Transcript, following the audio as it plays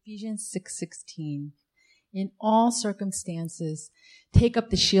Ephesians 6:16. In all circumstances, take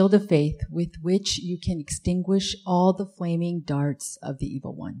up the shield of faith with which you can extinguish all the flaming darts of the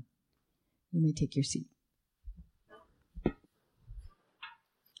evil one. You may take your seat.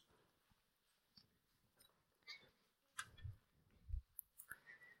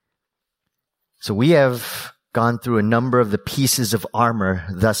 So we have gone through a number of the pieces of armor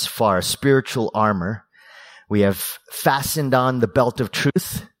thus far, spiritual armor. We have fastened on the belt of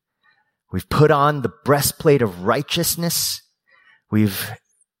truth. We've put on the breastplate of righteousness. We've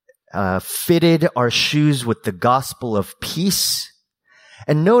fitted our shoes with the gospel of peace.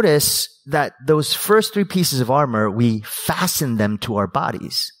 And notice that those first three pieces of armor, we fasten them to our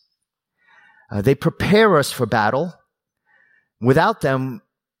bodies. They prepare us for battle. Without them,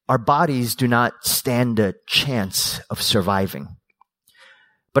 our bodies do not stand a chance of surviving.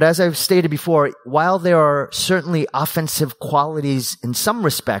 But as I've stated before, while there are certainly offensive qualities in some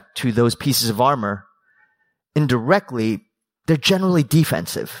respect to those pieces of armor, indirectly, they're generally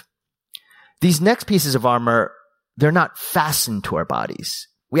defensive. These next pieces of armor, they're not fastened to our bodies.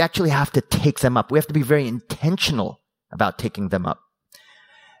 We actually have to take them up. We have to be very intentional about taking them up.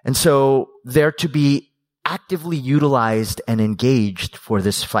 And so they're to be actively utilized and engaged for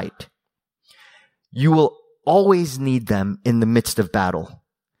this fight. You will always need them in the midst of battle.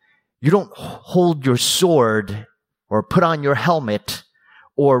 You don't hold your sword or put on your helmet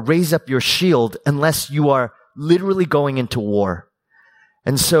or raise up your shield unless you are literally going into war.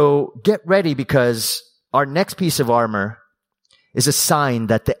 And so get ready, because our next piece of armor is a sign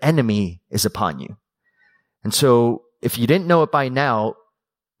that the enemy is upon you. And so if you didn't know it by now,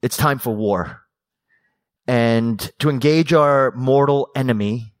 it's time for war. And to engage our mortal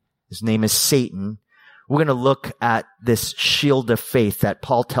enemy, his name is Satan, we're going to look at this shield of faith that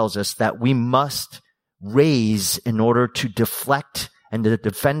Paul tells us that we must raise in order to deflect and to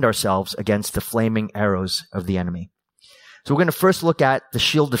defend ourselves against the flaming arrows of the enemy. So we're going to first look at the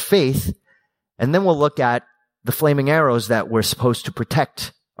shield of faith, and then we'll look at the flaming arrows that we're supposed to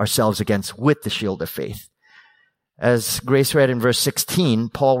protect ourselves against with the shield of faith. As Grace read in verse 16,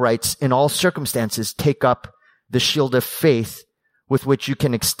 Paul writes, in all circumstances, take up the shield of faith with which you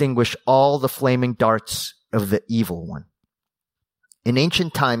can extinguish all the flaming darts of the evil one. In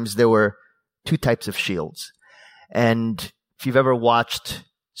ancient times, there were two types of shields. And if you've ever watched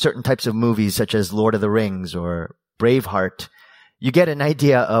certain types of movies such as Lord of the Rings or Braveheart, you get an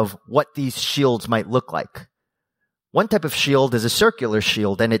idea of what these shields might look like. One type of shield is a circular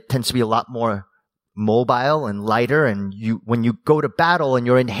shield, and it tends to be a lot more mobile and lighter, and when you go to battle and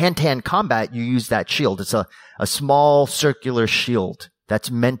you're in hand-to-hand combat, you use that shield. It's a small circular shield that's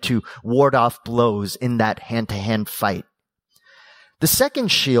meant to ward off blows in that hand-to-hand fight. The second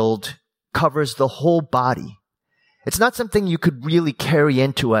shield covers the whole body. It's not something you could really carry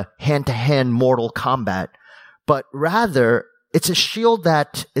into a hand-to-hand mortal combat, but rather it's a shield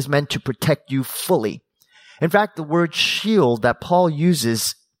that is meant to protect you fully. In fact, the word shield that Paul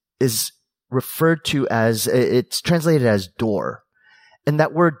uses is referred to as, it's translated as door. And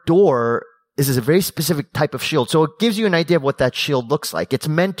that word door is a very specific type of shield. So it gives you an idea of what that shield looks like. It's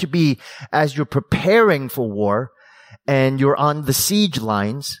meant to be as you're preparing for war and you're on the siege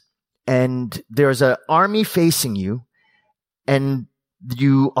lines and there's an army facing you and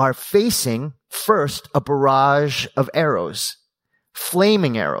you are facing first a barrage of arrows,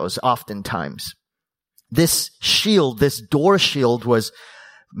 flaming arrows oftentimes. This shield, this door shield, was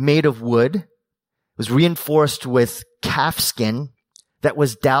made of wood. It was reinforced with calf skin that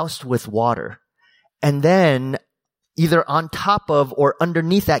was doused with water. And then either on top of or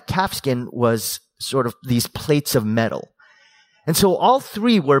underneath that calf skin was sort of these plates of metal. And so all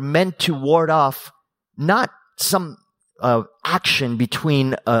three were meant to ward off not some action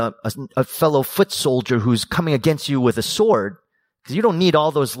between a fellow foot soldier who's coming against you with a sword, because you don't need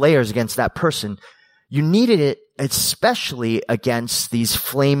all those layers against that person. You needed it especially against these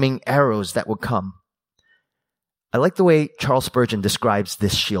flaming arrows that would come. I like the way Charles Spurgeon describes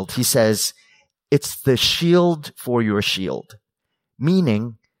this shield. He says, it's the shield for your shield.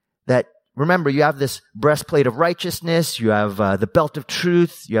 Meaning that, remember, you have this breastplate of righteousness, you have the belt of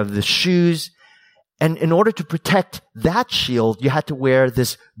truth, you have the shoes. And in order to protect that shield, you had to wear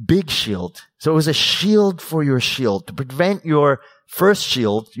this big shield. So it was a shield for your shield to prevent your first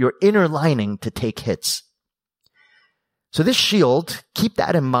shield, your inner lining, to take hits. So this shield, keep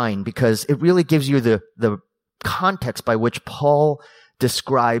that in mind, because it really gives you the context by which Paul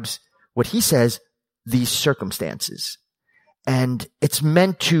describes what he says, these circumstances. And it's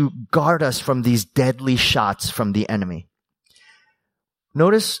meant to guard us from these deadly shots from the enemy.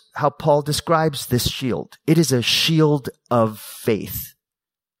 Notice how Paul describes this shield. It is a shield of faith.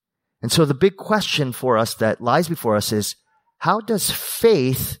 And so the big question for us that lies before us is, how does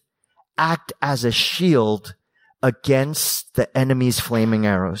faith act as a shield against the enemy's flaming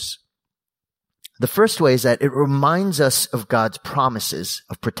arrows? The first way is that it reminds us of God's promises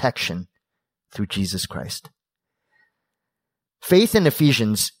of protection through Jesus Christ. Faith in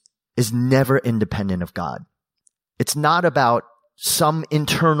Ephesians is never independent of God. It's not about some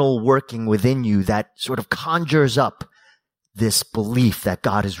internal working within you that sort of conjures up this belief that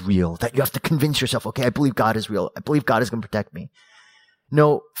God is real, that you have to convince yourself, okay, I believe God is real. I believe God is going to protect me.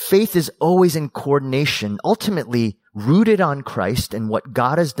 No, faith is always in coordination, ultimately rooted on Christ and what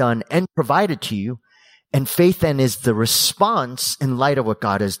God has done and provided to you. And faith then is the response in light of what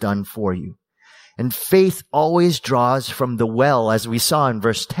God has done for you. And faith always draws from the well, as we saw in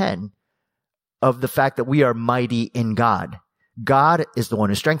verse 10, of the fact that we are mighty in God. God is the one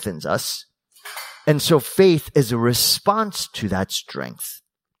who strengthens us. And so faith is a response to that strength.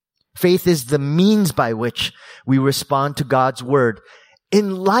 Faith is the means by which we respond to God's word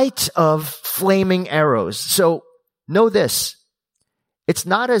in light of flaming arrows. So know this. It's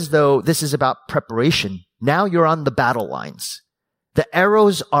not as though this is about preparation. Now you're on the battle lines. The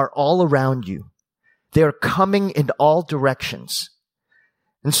arrows are all around you. They're coming in all directions.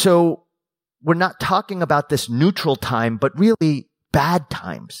 And so we're not talking about this neutral time, but really bad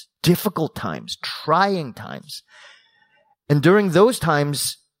times, difficult times, trying times. And during those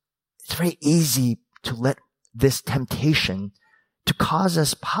times, it's very easy to let this temptation to cause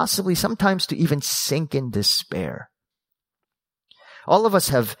us possibly sometimes to even sink in despair. All of us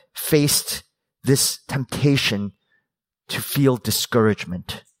have faced this temptation to feel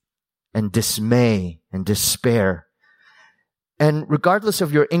discouragement and dismay and despair. And regardless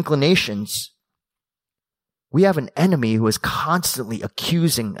of your inclinations, we have an enemy who is constantly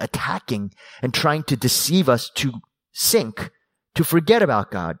accusing, attacking, and trying to deceive us to sink, to forget about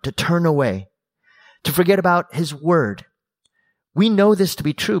God, to turn away, to forget about His Word. We know this to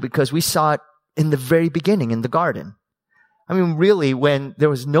be true because we saw it in the very beginning in the garden. I mean, really, when there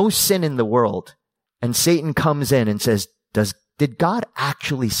was no sin in the world and Satan comes in and says, did God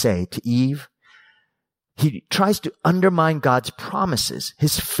actually say to Eve? He tries to undermine God's promises,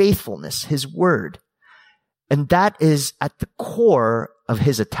 His faithfulness, His Word. And that is at the core of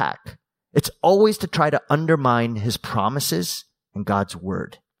his attack. It's always to try to undermine His promises and God's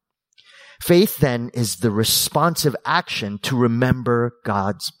Word. Faith then is the responsive action to remember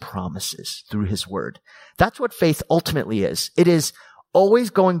God's promises through His Word. That's what faith ultimately is. It is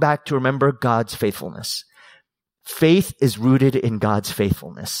always going back to remember God's faithfulness. Faith is rooted in God's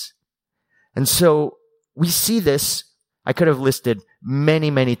faithfulness. And so we see this. I could have listed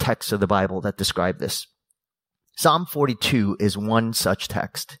many, many texts of the Bible that describe this. Psalm 42 is one such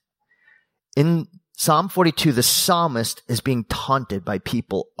text. In Psalm 42, the psalmist is being taunted by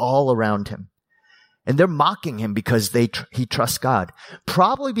people all around him. And they're mocking him because he trusts God.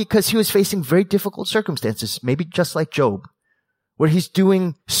 Probably because he was facing very difficult circumstances, maybe just like Job, where he's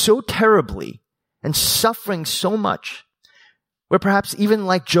doing so terribly and suffering so much, where perhaps even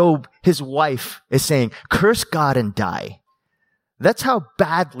like Job, his wife is saying, curse God and die. That's how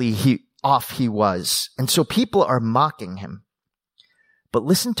badly off he was. And so people are mocking him. But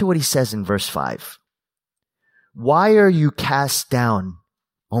listen to what he says in verse 5. Why are you cast down,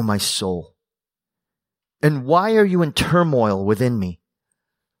 O my soul? And why are you in turmoil within me?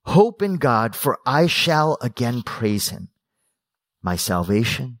 Hope in God, for I shall again praise Him, my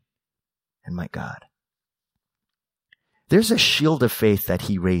salvation and my God. There's a shield of faith that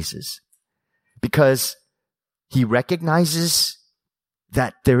he raises because he recognizes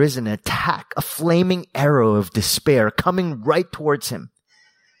that there is an attack, a flaming arrow of despair coming right towards him.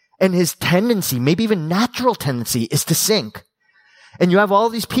 And his tendency, maybe even natural tendency, is to sink. And you have all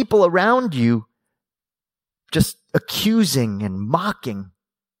these people around you just accusing and mocking.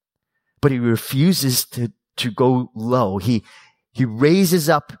 But he refuses to go low. He raises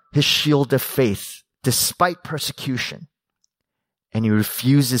up his shield of faith despite persecution. And he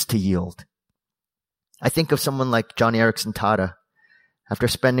refuses to yield. I think of someone like Johnny Erickson Tada, after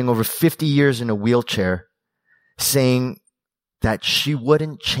spending over 50 years in a wheelchair, saying that she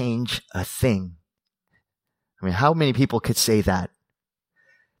wouldn't change a thing. I mean, how many people could say that?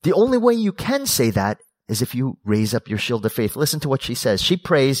 The only way you can say that is if you raise up your shield of faith. Listen to what she says. She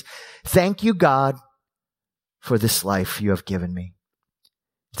prays, "Thank you, God, for this life you have given me.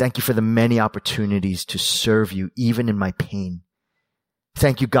 Thank you for the many opportunities to serve you, even in my pain.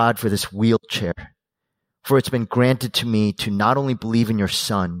 Thank you, God, for this wheelchair, for it's been granted to me to not only believe in your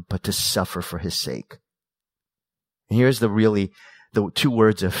Son, but to suffer for His sake." And here's the two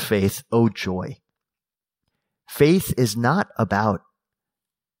words of faith, oh joy. Faith is not about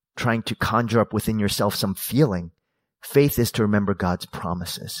trying to conjure up within yourself some feeling. Faith is to remember God's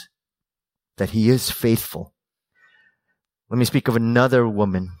promises, that He is faithful. Let me speak of another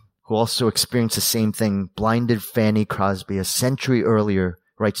woman who also experienced the same thing. Blinded Fanny Crosby, a century earlier,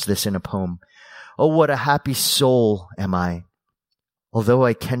 writes this in a poem. Oh, what a happy soul am I, although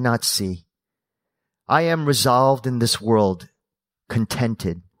I cannot see. I am resolved in this world,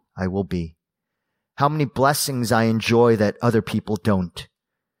 contented I will be. How many blessings I enjoy that other people don't.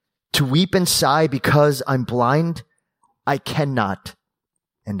 To weep and sigh because I'm blind, I cannot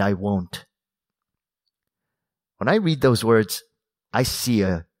and I won't. When I read those words, I see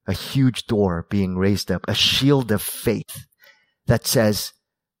a huge door being raised up, a shield of faith that says,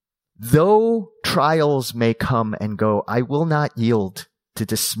 though trials may come and go, I will not yield to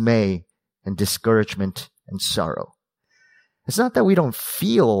dismay and discouragement and sorrow. It's not that we don't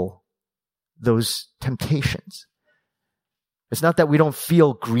feel those temptations. It's not that we don't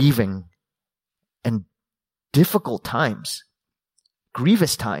feel grieving and difficult times,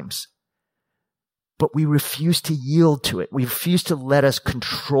 grievous times, but we refuse to yield to it. We refuse to let us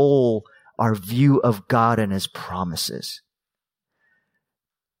control our view of God and His promises.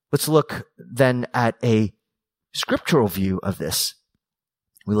 Let's look then at a scriptural view of this.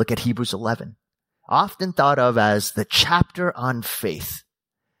 We look at Hebrews 11, often thought of as the chapter on faith.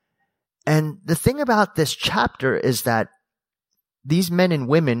 And the thing about this chapter is that these men and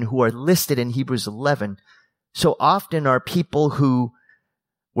women who are listed in Hebrews 11 so often are people who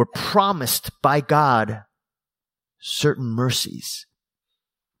were promised by God certain mercies,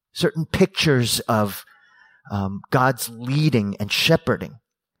 certain pictures of God's leading and shepherding.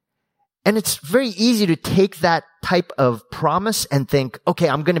 And it's very easy to take that type of promise and think, okay,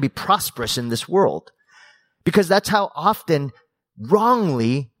 I'm going to be prosperous in this world. Because that's how often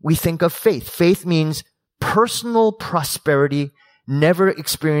wrongly we think of faith. Faith means personal prosperity, never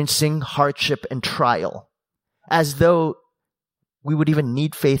experiencing hardship and trial, as though we would even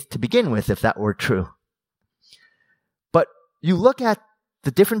need faith to begin with if that were true. But you look at the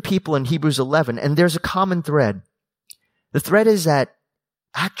different people in Hebrews 11, and there's a common thread. The thread is that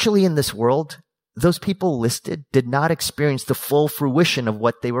actually in this world, those people listed did not experience the full fruition of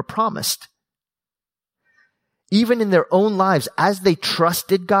what they were promised. Even in their own lives, as they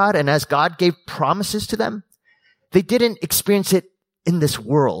trusted God and as God gave promises to them, they didn't experience it in this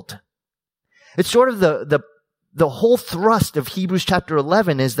world. It's sort of the whole thrust of Hebrews chapter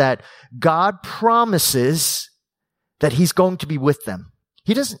 11 is that God promises that He's going to be with them.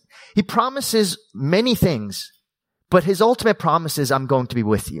 He promises many things, but His ultimate promise is, I'm going to be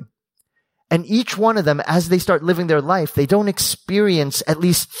with you. And each one of them, as they start living their life, they don't experience, at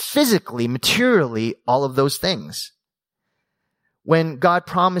least physically, materially, all of those things. When God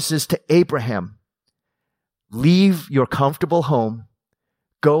promises to Abraham, leave your comfortable home,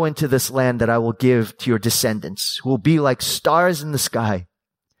 go into this land that I will give to your descendants, who will be like stars in the sky.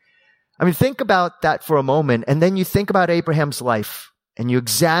 I mean, think about that for a moment, and then you think about Abraham's life, and you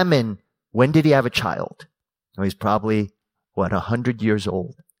examine, when did he have a child? Oh, he's probably, 100 years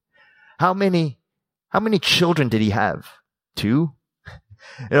old. How many children did he have? 2?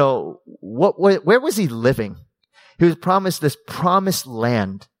 Where was he living? He was promised this promised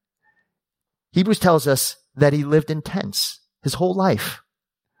land. Hebrews tells us that he lived in tents his whole life.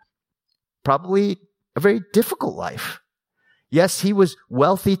 Probably a very difficult life. Yes, he was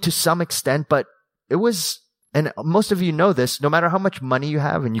wealthy to some extent, but it was, and most of you know this, no matter how much money you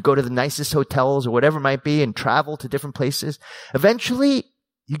have and you go to the nicest hotels or whatever it might be and travel to different places, eventually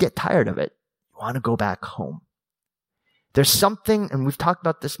you get tired of it. You want to go back home. There's something, and we've talked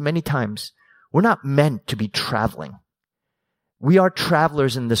about this many times, we're not meant to be traveling. We are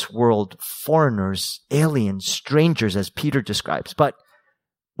travelers in this world, foreigners, aliens, strangers, as Peter describes, but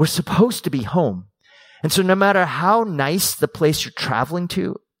we're supposed to be home. And so no matter how nice the place you're traveling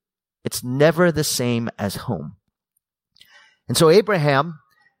to, it's never the same as home. And so Abraham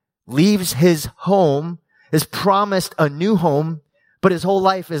leaves his home, is promised a new home, but his whole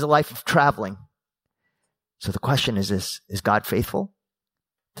life is a life of traveling. So the question is this, is God faithful?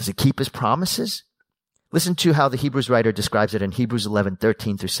 Does He keep His promises? Listen to how the Hebrews writer describes it in Hebrews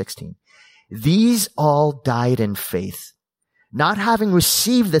 11:13-16. These all died in faith, not having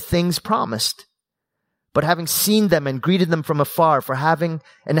received the things promised, but having seen them and greeted them from afar, having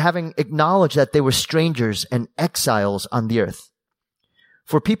acknowledged that they were strangers and exiles on the earth.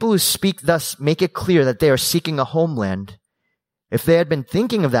 For people who speak thus make it clear that they are seeking a homeland. If they had been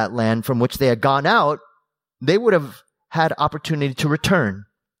thinking of that land from which they had gone out, they would have had opportunity to return.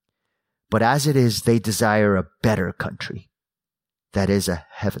 But as it is, they desire a better country, that is, a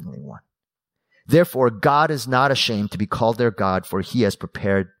heavenly one. Therefore, God is not ashamed to be called their God, for He has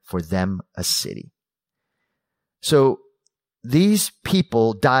prepared for them a city. So these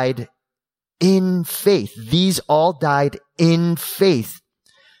people died in faith. These all died in faith,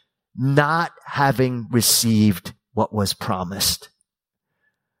 not having received what was promised.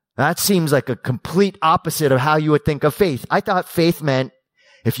 That seems like a complete opposite of how you would think of faith. I thought faith meant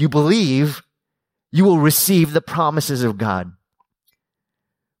if you believe, you will receive the promises of God.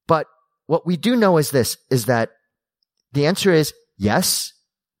 But what we do know is this, is that the answer is yes,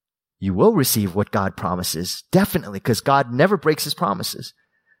 you will receive what God promises. Definitely, because God never breaks his promises.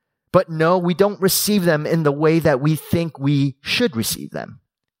 But no, we don't receive them in the way that we think we should receive them.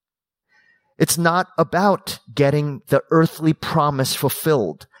 It's not about getting the earthly promise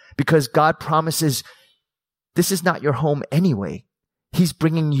fulfilled, because God promises this is not your home anyway. He's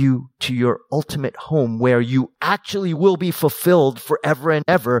bringing you to your ultimate home where you actually will be fulfilled forever and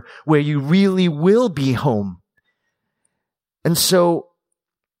ever, where you really will be home. And so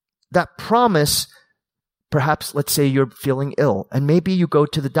that promise, perhaps let's say you're feeling ill and maybe you go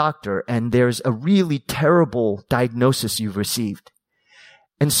to the doctor and there's a really terrible diagnosis you've received.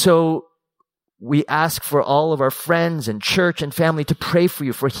 And so we ask for all of our friends and church and family to pray for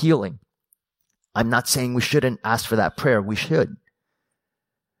you for healing. I'm not saying we shouldn't ask for that prayer. We should.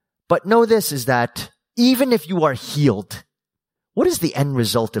 But know this is that even if you are healed, what is the end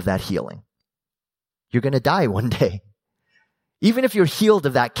result of that healing? You're going to die one day. Even if you're healed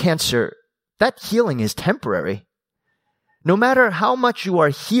of that cancer, that healing is temporary. No matter how much you are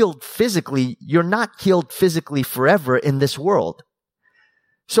healed physically, you're not healed physically forever in this world.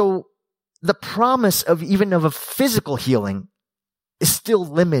 So the promise of even of a physical healing is still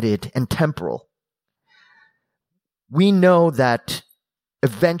limited and temporal. We know that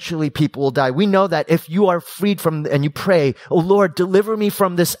eventually people will die. We know that if you are freed from, and you pray, oh Lord, deliver me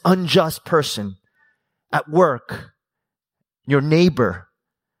from this unjust person at work, your neighbor.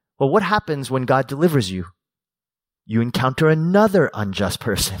 Well, what happens when God delivers you? You encounter another unjust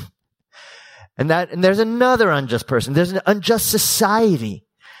person. And there's another unjust person. There's an unjust society.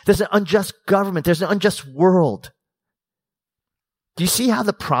 There's an unjust government. There's an unjust world. Do you see how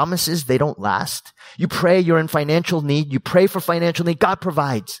the promises, they don't last? You pray, you're in financial need. You pray for financial need. God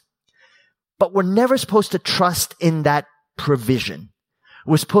provides. But we're never supposed to trust in that provision.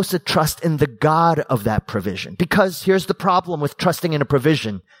 We're supposed to trust in the God of that provision. Because here's the problem with trusting in a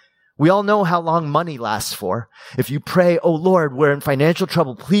provision. We all know how long money lasts for. If you pray, oh Lord, we're in financial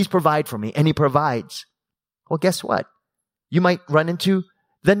trouble, please provide for me. And he provides. Well, guess what? You might run into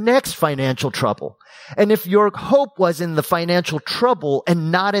the next financial trouble. And if your hope was in the financial trouble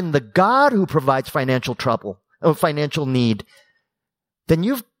and not in the God who provides financial trouble or financial need, then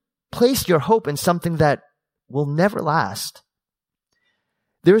you've placed your hope in something that will never last.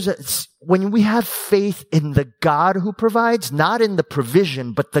 When we have faith in the God who provides, not in the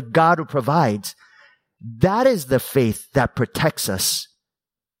provision, but the God who provides, that is the faith that protects us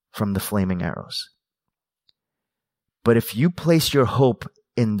from the flaming arrows. But if you place your hope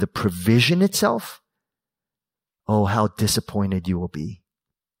in the provision itself, oh, how disappointed you will be.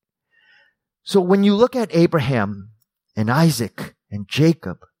 So when you look at Abraham and Isaac and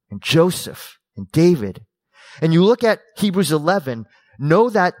Jacob and Joseph and David, and you look at Hebrews 11, know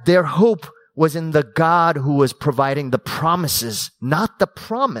that their hope was in the God who was providing the promises, not the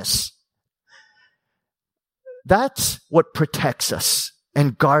promise. That's what protects us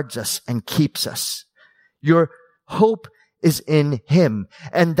and guards us and keeps us. Your hope is in him.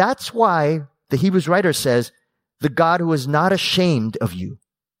 And that's why the Hebrews writer says, the God who is not ashamed of you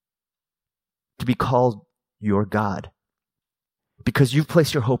to be called your God. Because you've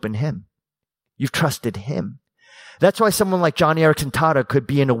placed your hope in him. You've trusted him. That's why someone like Johnny Erickson Tada could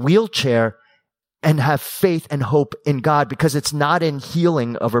be in a wheelchair and have faith and hope in God, because it's not in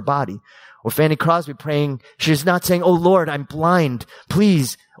healing of her body. Or Fanny Crosby praying, she's not saying, oh Lord, I'm blind.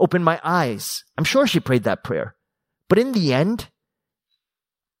 Please open my eyes. I'm sure she prayed that prayer. But in the end,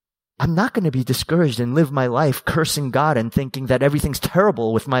 I'm not going to be discouraged and live my life cursing God and thinking that everything's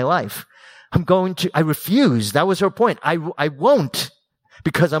terrible with my life. I refuse. That was her point. I won't,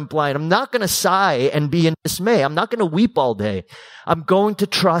 because I'm blind. I'm not going to sigh and be in dismay. I'm not going to weep all day. I'm going to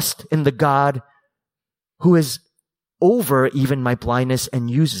trust in the God who is over even my blindness and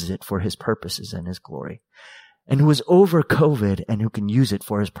uses it for his purposes and his glory. And who is over COVID and who can use it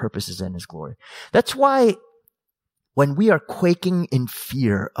for his purposes and his glory. That's why when we are quaking in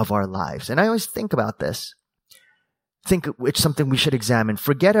fear of our lives, and I always think about this, think it's something we should examine.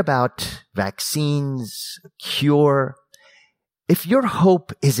 Forget about vaccines, cure. If your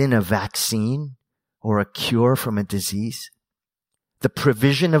hope is in a vaccine or a cure from a disease, the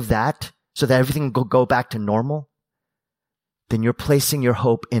provision of that so that everything will go back to normal, then you're placing your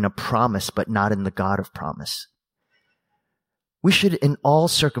hope in a promise, but not in the God of promise. We should, in all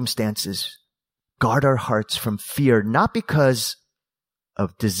circumstances, guard our hearts from fear, not because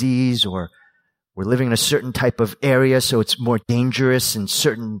of disease or we're living in a certain type of area, so it's more dangerous in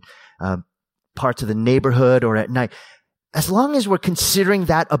certain parts of the neighborhood or at night. As long as we're considering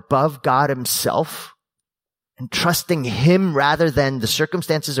that above God himself and trusting him rather than the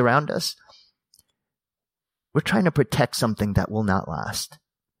circumstances around us, we're trying to protect something that will not last.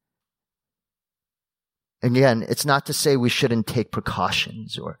 Again, it's not to say we shouldn't take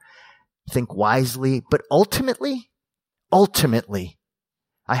precautions or think wisely, but ultimately,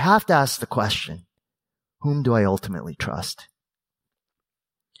 I have to ask the question, whom do I ultimately trust?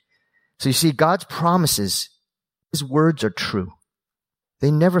 So you see, God's promises, his words are true.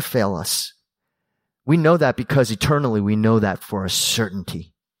 They never fail us. We know that because eternally we know that for a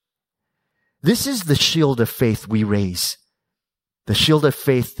certainty. This is the shield of faith we raise. The shield of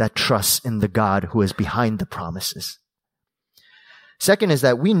faith that trusts in the God who is behind the promises. Second is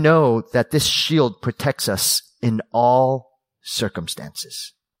that we know that this shield protects us in all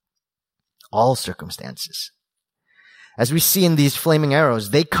circumstances. All circumstances. As we see in these flaming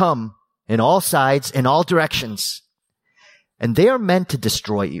arrows, they come in all sides, in all directions. And they are meant to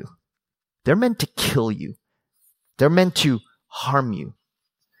destroy you. They're meant to kill you. They're meant to harm you.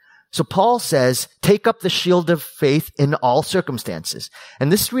 So Paul says, take up the shield of faith in all circumstances.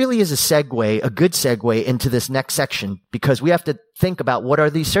 And this really is a good segue into this next section, because we have to think about what are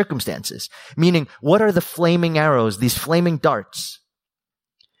these circumstances? Meaning, what are the flaming arrows, these flaming darts?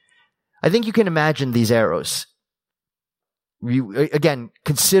 I think you can imagine these arrows. Again,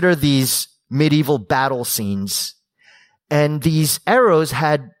 consider these medieval battle scenes. And these arrows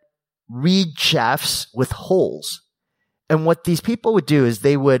had reed shafts with holes. And what these people would do is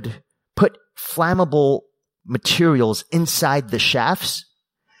they would put flammable materials inside the shafts.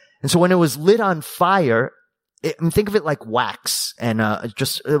 And so when it was lit on fire, think of it like wax and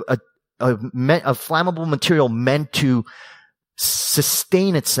just a flammable material meant to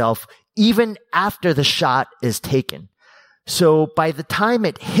sustain itself even after the shot is taken. So by the time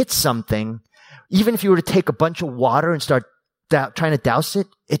it hits something, even if you were to take a bunch of water and start trying to douse it,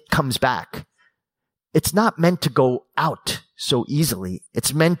 it comes back. It's not meant to go out so easily.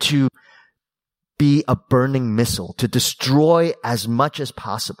 It's meant to be a burning missile, to destroy as much as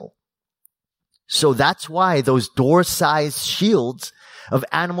possible. So that's why those door-sized shields of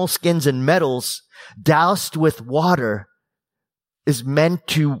animal skins and metals doused with water is meant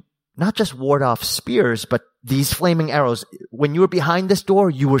to not just ward off spears, but these flaming arrows. When you were behind this door,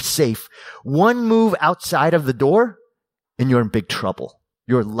 you were safe. One move outside of the door, and you're in big trouble.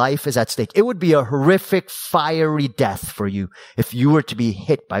 Your life is at stake. It would be a horrific, fiery death for you if you were to be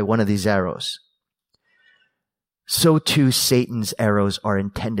hit by one of these arrows. So too, Satan's arrows are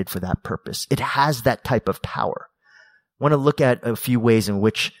intended for that purpose. It has that type of power. I want to look at a few ways in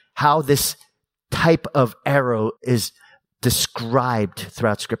which how this type of arrow is described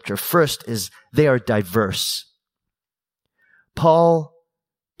throughout Scripture. First is they are diverse. Paul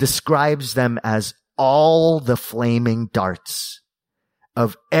describes them as all the flaming darts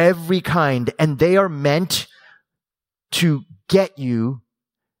of every kind, and they are meant to get you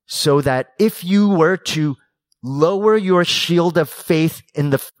so that if you were to lower your shield of faith in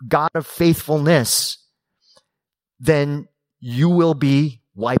the God of faithfulness, then you will be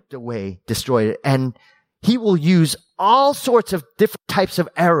wiped away, destroyed. And he will use all sorts of different types of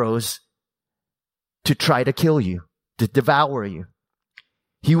arrows to try to kill you, to devour you.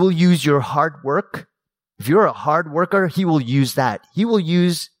 He will use your hard work. If you're a hard worker, he will use that. He will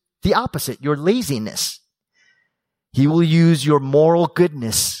use the opposite, your laziness. He will use your moral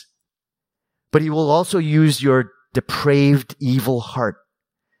goodness. But he will also use your depraved, evil heart.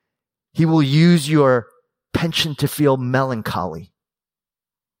 He will use your penchant to feel melancholy.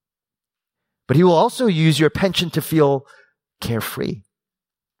 But he will also use your penchant to feel carefree.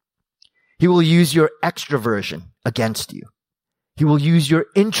 He will use your extroversion against you. He will use your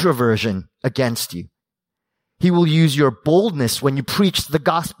introversion against you. He will use your boldness when you preach the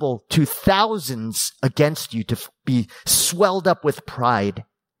gospel to thousands against you to be swelled up with pride.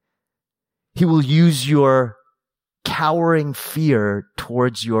 He will use your cowering fear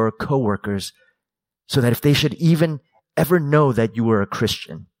towards your coworkers so that if they should even ever know that you were a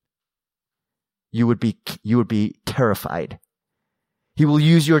Christian, you would be terrified. He will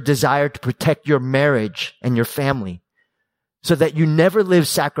use your desire to protect your marriage and your family so that you never live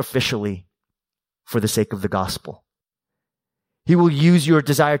sacrificially for the sake of the gospel. He will use your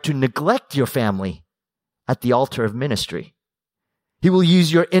desire to neglect your family at the altar of ministry. He will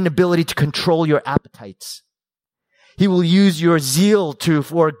use your inability to control your appetites. He will use your zeal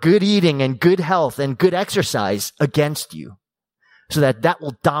for good eating and good health and good exercise against you so that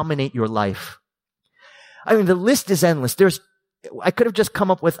will dominate your life. I mean, the list is endless. I could have just come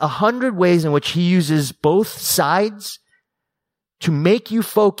up with 100 ways in which he uses both sides to make you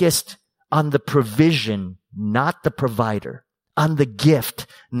focused on the provision, not the provider, on the gift,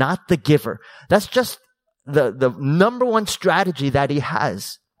 not the giver. That's just the number one strategy that he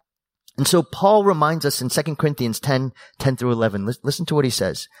has. And so Paul reminds us in 2 Corinthians 10 through 11. Listen to what he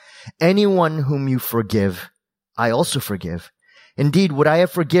says. Anyone whom you forgive, I also forgive. Indeed, what I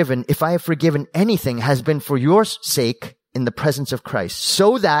have forgiven, if I have forgiven anything, has been for your sake in the presence of Christ,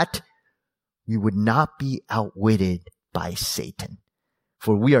 so that we would not be outwitted by Satan,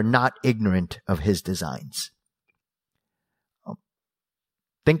 for we are not ignorant of his designs.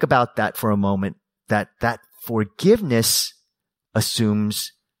 Think about that for a moment, that forgiveness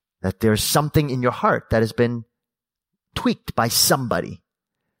assumes that there's something in your heart that has been tweaked by somebody.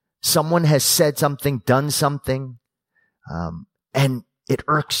 Someone has said something, done something, and it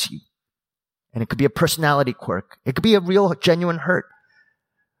irks you. And it could be a personality quirk. It could be a real, genuine hurt.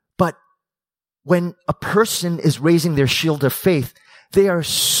 But when a person is raising their shield of faith, they are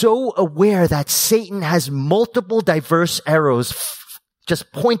so aware that Satan has multiple diverse arrows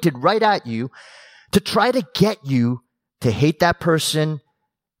just pointed right at you to try to get you to hate that person,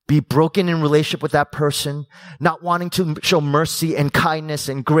 be broken in relationship with that person, not wanting to show mercy and kindness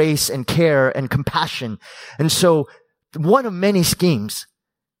and grace and care and compassion. And so one of many schemes.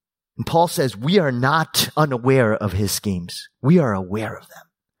 And Paul says we are not unaware of his schemes. We are aware of them.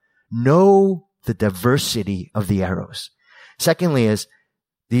 Know the diversity of the arrows. Secondly is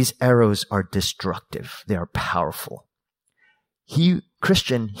these arrows are destructive. They are powerful.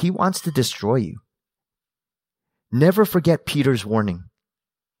 Christian, he wants to destroy you. Never forget Peter's warning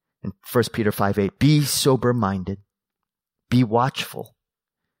in 1 Peter 5:8. Be sober-minded. Be watchful.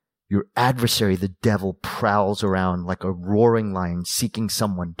 Your adversary, the devil, prowls around like a roaring lion seeking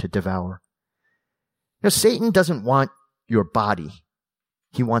someone to devour. Now, Satan doesn't want your body.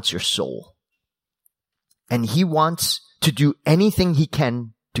 He wants your soul. And he wants to do anything he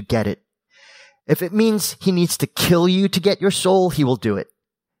can to get it. If it means he needs to kill you to get your soul, he will do it.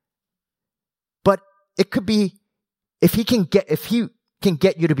 But it could be if he can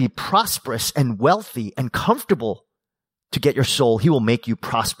get you to be prosperous and wealthy and comfortable to get your soul, he will make you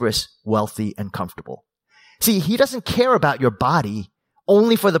prosperous, wealthy, and comfortable. See, he doesn't care about your body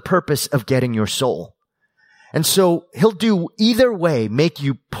only for the purpose of getting your soul. And so he'll do either way, make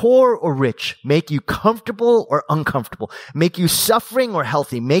you poor or rich, make you comfortable or uncomfortable, make you suffering or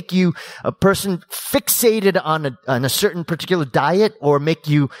healthy, make you a person fixated on a certain particular diet, or make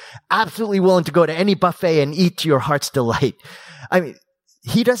you absolutely willing to go to any buffet and eat to your heart's delight. I mean,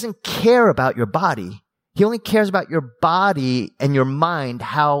 he doesn't care about your body. He only cares about your body and your mind,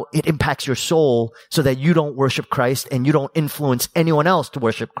 how it impacts your soul so that you don't worship Christ and you don't influence anyone else to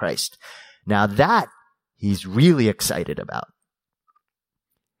worship Christ. Now that he's really excited about.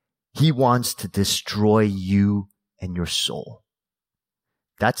 He wants to destroy you and your soul.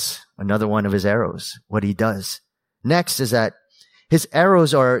 That's another one of his arrows, what he does. Next is that his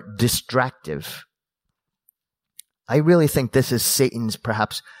arrows are distractive. I really think this is Satan's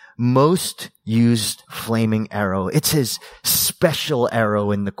perhaps most used flaming arrow. It's his special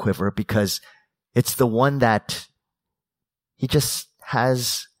arrow in the quiver because it's the one that he just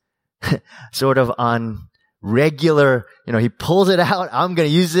has sort of on regular, he pulls it out. I'm going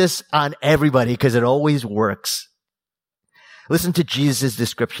to use this on everybody because it always works. Listen to Jesus'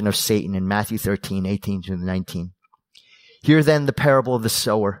 description of Satan in Matthew 13:18-19. Hear then the parable of the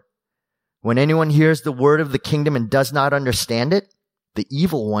sower. When anyone hears the word of the kingdom and does not understand it, the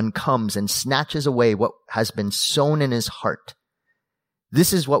evil one comes and snatches away what has been sown in his heart.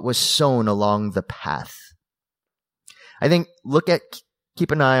 This is what was sown along the path. I think,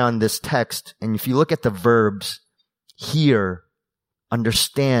 keep an eye on this text, and if you look at the verbs, hear,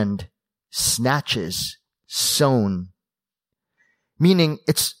 understand, snatches, sown, meaning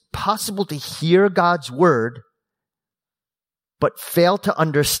it's possible to hear God's word, but fail to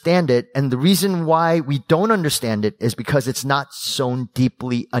understand it. And the reason why we don't understand it is because it's not sown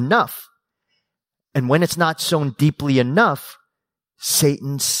deeply enough. And when it's not sown deeply enough,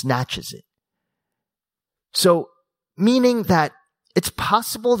 Satan snatches it. So, meaning that it's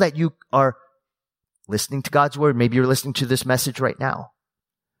possible that you are listening to God's word. Maybe you're listening to this message right now.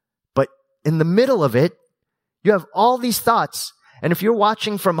 But in the middle of it, you have all these thoughts. And if you're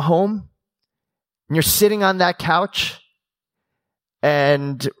watching from home and you're sitting on that couch,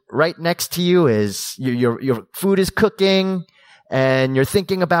 and right next to you is your food is cooking, and you're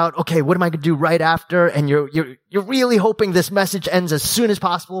thinking about, okay, what am I going to do right after? And you're really hoping this message ends as soon as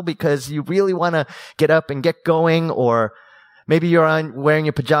possible because you really want to get up and get going. Or maybe you're wearing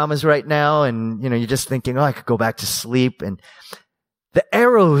your pajamas right now and, you're just thinking, oh, I could go back to sleep. And the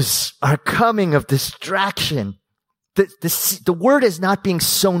arrows are coming of distraction. The word is not being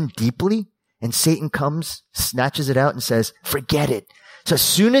sown deeply, and Satan comes, snatches it out and says, forget it. So as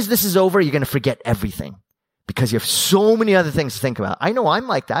soon as this is over, you're going to forget everything. Because you have so many other things to think about. I know I'm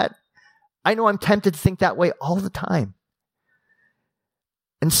like that. I know I'm tempted to think that way all the time.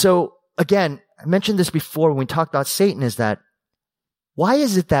 And so, again, I mentioned this before when we talked about Satan, is that why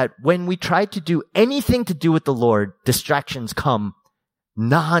is it that when we try to do anything to do with the Lord, distractions come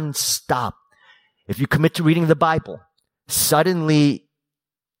non-stop? If you commit to reading the Bible, suddenly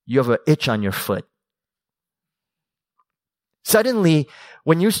you have an itch on your foot. Suddenly,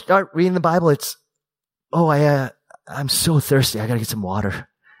 when you start reading the Bible, it's, I'm so thirsty. I got to get some water.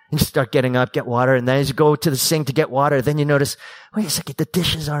 And you start getting up, get water. And then as you go to the sink to get water, then you notice, wait a second, the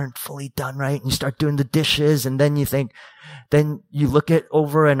dishes aren't fully done right. And you start doing the dishes. And then then you look it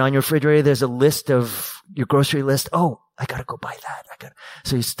over, and on your refrigerator, there's a list of your grocery list. Oh, I got to go buy that.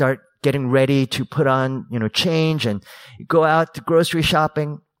 So you start getting ready to put on, change, and you go out to grocery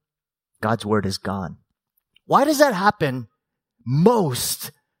shopping. God's word is gone. Why does that happen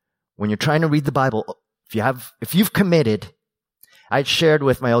most when you're trying to read the Bible? If you've committed, I shared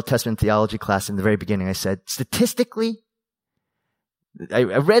with my Old Testament theology class in the very beginning, I said, statistically, I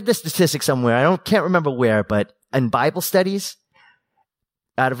read the statistic somewhere, can't remember where, but in Bible studies,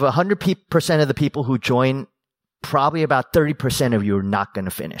 out of 100% of the people who join, probably about 30% of you are not going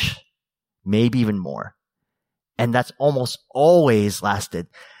to finish. Maybe even more. And that's almost always lasted.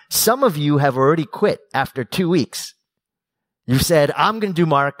 Some of you have already quit after 2 weeks. You said, I'm going to do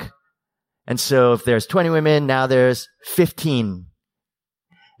Mark. And so if there's 20 women, now there's 15.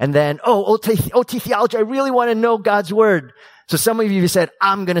 And then, OT theology, I really want to know God's word. So some of you said,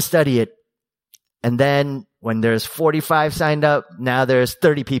 I'm going to study it. And then when there's 45 signed up, now there's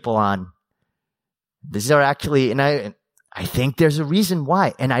 30 people on. These are actually, and I think there's a reason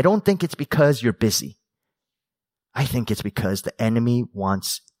why. And I don't think it's because you're busy. I think it's because the enemy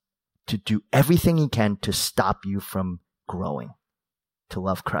wants to do everything he can to stop you from growing to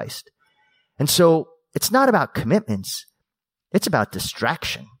love Christ. And so it's not about commitments. It's about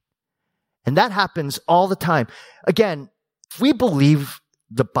distraction. And that happens all the time. Again, if we believe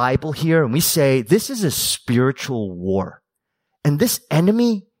the Bible here and we say this is a spiritual war, and this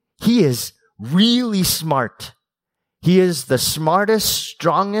enemy, he is really smart. He is the smartest,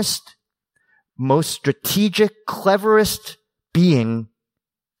 strongest, most strategic, cleverest being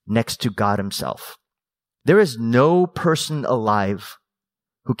next to God himself. There is no person alive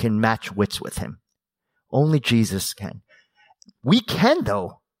who can match wits with him. Only Jesus can. We can,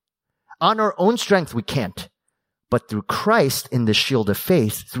 though. On our own strength, we can't. But through Christ in the shield of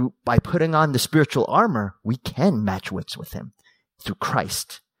faith, by putting on the spiritual armor, we can match wits with him through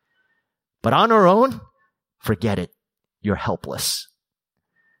Christ. But on our own, forget it. You're helpless.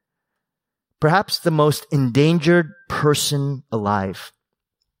 Perhaps the most endangered person alive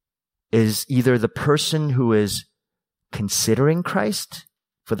is either the person who is considering Christ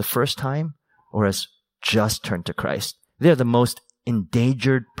for the first time or has just turned to Christ. They're the most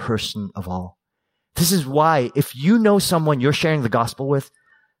endangered person of all. This is why if you know someone you're sharing the gospel with,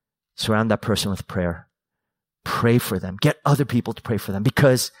 surround that person with prayer. Pray for them. Get other people to pray for them,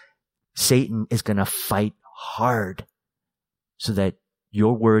 because Satan is going to fight hard so that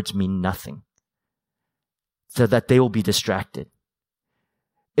your words mean nothing, so that they will be distracted.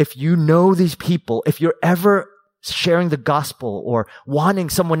 If you know these people, if you're ever sharing the gospel or wanting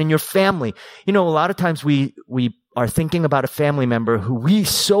someone in your family, a lot of times we are thinking about a family member who we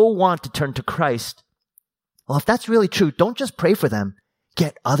so want to turn to Christ. Well, if that's really true, don't just pray for them.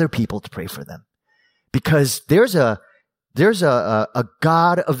 Get other people to pray for them. Because there's a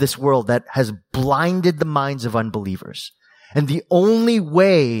God of this world that has blinded the minds of unbelievers. And the only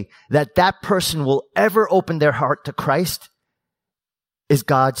way that that person will ever open their heart to Christ is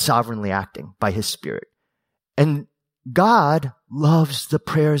God sovereignly acting by his Spirit. And God loves the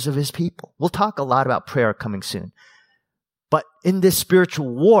prayers of his people. We'll talk a lot about prayer coming soon. But in this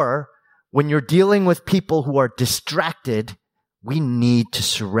spiritual war, when you're dealing with people who are distracted, we need to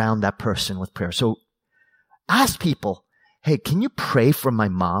surround that person with prayer. So ask people, hey, can you pray for my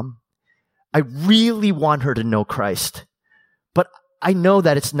mom? I really want her to know Christ. But I know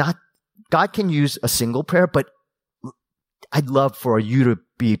that it's not, God can use a single prayer, but I'd love for you to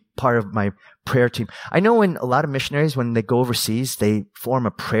be part of my prayer team. I know when a lot of missionaries, when they go overseas, they form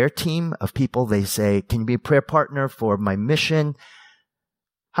a prayer team of people. They say, can you be a prayer partner for my mission?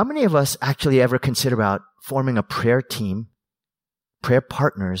 How many of us actually ever consider about forming a prayer team, prayer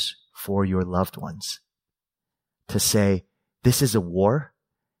partners for your loved ones? To say, this is a war,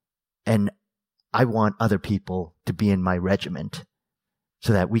 and I want other people to be in my regiment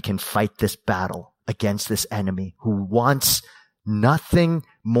so that we can fight this battle against this enemy who wants nothing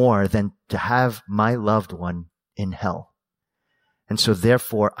more than to have my loved one in hell. And so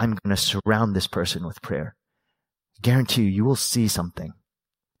therefore, I'm going to surround this person with prayer. I guarantee you will see something.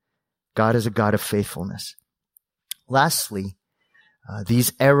 God is a God of faithfulness. Lastly,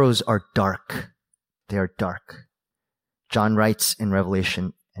 these arrows are dark. They are dark. John writes in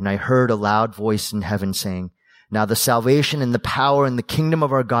Revelation, and I heard a loud voice in heaven saying, now the salvation and the power and the kingdom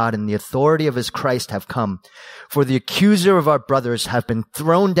of our God and the authority of his Christ have come. For the accuser of our brothers have been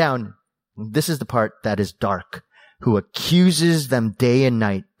thrown down. This is the part that is dark, who accuses them day and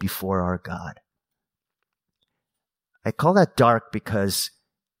night before our God. I call that dark because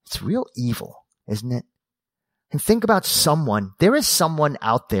it's real evil, isn't it? And think about someone. There is someone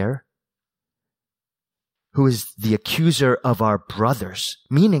out there who is the accuser of our brothers,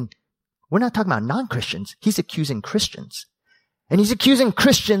 meaning we're not talking about non-Christians. He's accusing Christians. And he's accusing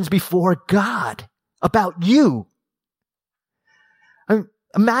Christians before God about you. I mean,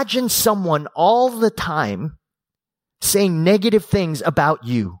 imagine someone all the time saying negative things about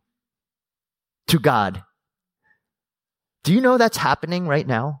you to God. Do you know that's happening right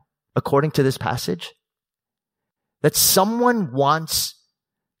now, according to this passage? That someone wants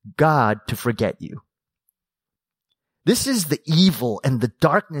God to forget you. This is the evil and the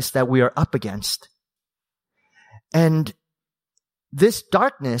darkness that we are up against. And this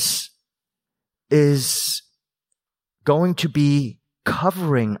darkness is going to be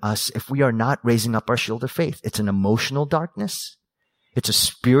covering us if we are not raising up our shield of faith. It's an emotional darkness. It's a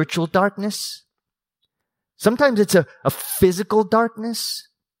spiritual darkness. Sometimes it's a physical darkness.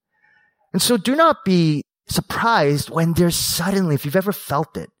 And so do not be surprised when there's suddenly, if you've ever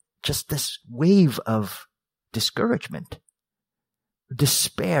felt it, just this wave of discouragement,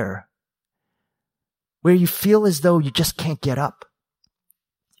 despair, where you feel as though you just can't get up,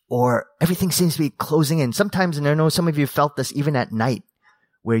 or everything seems to be closing in. Sometimes, and I know some of you felt this even at night,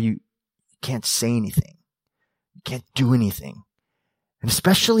 where you can't say anything, you can't do anything. And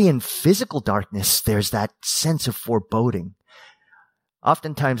especially in physical darkness, there's that sense of foreboding.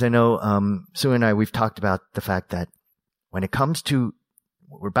 Oftentimes, I know Sue and I, we've talked about the fact that when it comes to,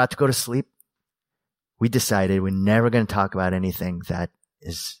 we're about to go to sleep, we decided we're never going to talk about anything that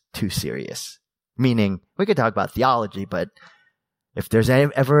is too serious. Meaning, we could talk about theology, but if there's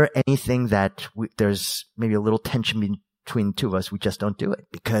ever anything that there's maybe a little tension between the two of us, we just don't do it.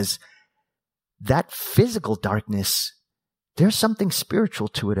 Because that physical darkness, there's something spiritual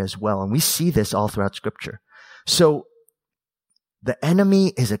to it as well. And we see this all throughout Scripture. So, the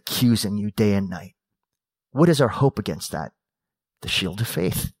enemy is accusing you day and night. What is our hope against that? The shield of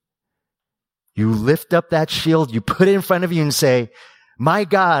faith. You lift up that shield, you put it in front of you and say, my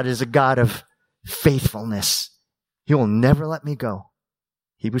God is a God of faithfulness. He will never let me go.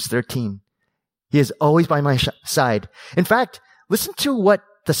 Hebrews 13. He is always by my side. In fact, listen to what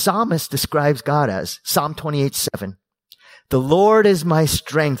the psalmist describes God as. Psalm 28:7. The Lord is my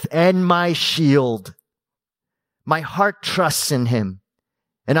strength and my shield. My heart trusts in him,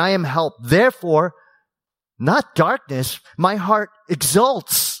 and I am helped. Therefore, not darkness, my heart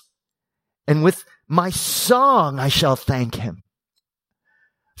exults. And with my song, I shall thank him.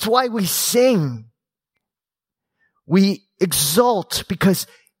 That's why we sing. We exult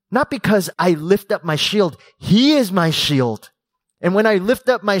not because I lift up my shield. He is my shield. And when I lift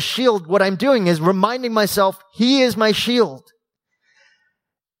up my shield, what I'm doing is reminding myself, he is my shield.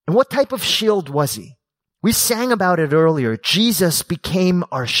 And what type of shield was he? We sang about it earlier. Jesus became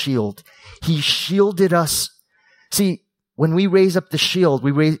our shield. He shielded us. See, when we raise up the shield,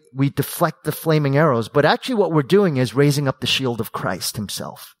 we deflect the flaming arrows. But actually what we're doing is raising up the shield of Christ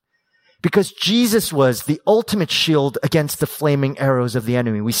himself. Because Jesus was the ultimate shield against the flaming arrows of the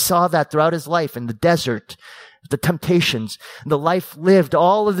enemy. We saw that throughout his life in the desert, the temptations, the life lived,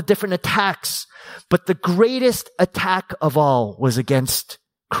 all of the different attacks. But the greatest attack of all was against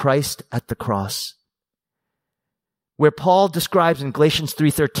Christ at the cross. Where Paul describes in Galatians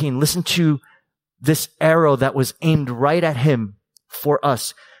 3:13, listen to this arrow that was aimed right at him for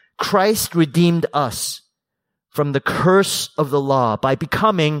us. Christ redeemed us from the curse of the law by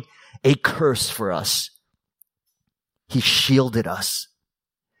becoming a curse for us. He shielded us.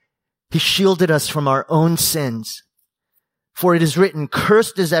 He shielded us from our own sins, For it is written,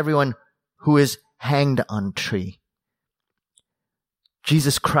 cursed is everyone who is hanged on a tree.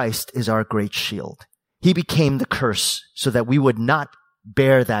 Jesus Christ is our great shield. He became the curse so that we would not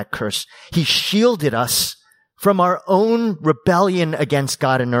bear that curse. He shielded us from our own rebellion against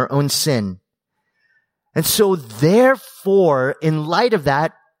God and our own sin. And so therefore, in light of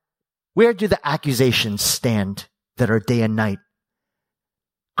that, where do the accusations stand that are day and night?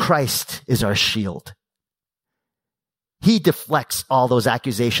 Christ is our shield. He deflects all those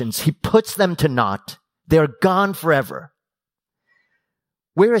accusations. He puts them to naught. They're gone forever.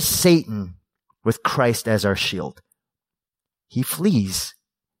 Where is Satan with Christ as our shield? He flees.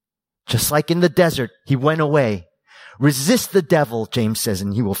 Just like in the desert, he went away. Resist the devil, James says,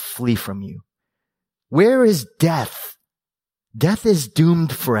 and he will flee from you. Where is death? Death is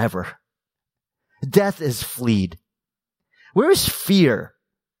doomed forever. Death is fleed. Where is fear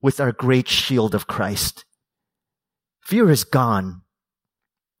with our great shield of Christ? Fear is gone,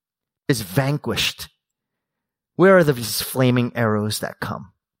 is vanquished. Where are these flaming arrows that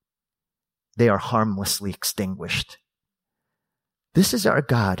come? They are harmlessly extinguished. This is our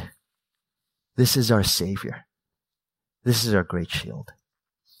God. This is our Savior. This is our great shield.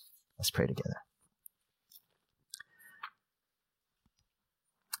 Let's pray together.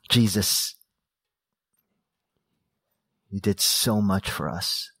 Jesus, you did so much for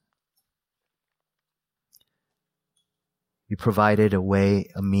us. You provided a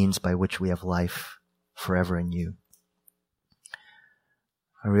way, a means by which we have life forever in you.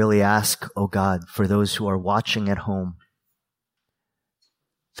 I really ask, oh God, for those who are watching at home,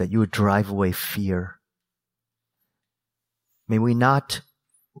 that you would drive away fear. May we not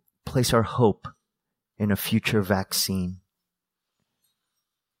place our hope in a future vaccine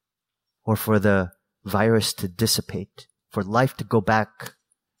or for the virus to dissipate, for life to go back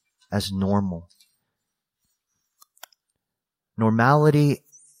as normal. Normality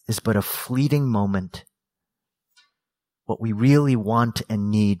is but a fleeting moment. What we really want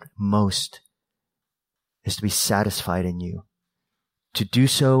and need most is to be satisfied in you. To do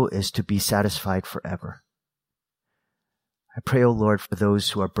so is to be satisfied forever. I pray, O Lord, for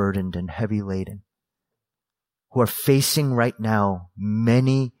those who are burdened and heavy laden, who are facing right now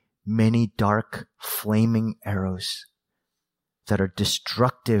many, many dark, flaming arrows that are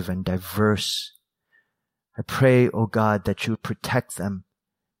destructive and diverse. I pray, O God, that you would protect them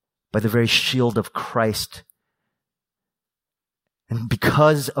by the very shield of Christ. And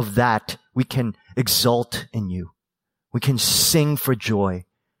because of that, we can exult in you. We can sing for joy.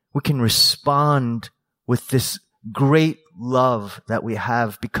 We can respond with this great love that we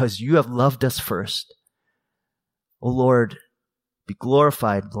have because you have loved us first. O Lord, be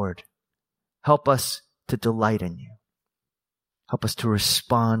glorified, Lord. Help us to delight in you. Help us to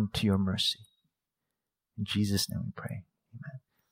respond to your mercy. In Jesus' name we pray. Amen.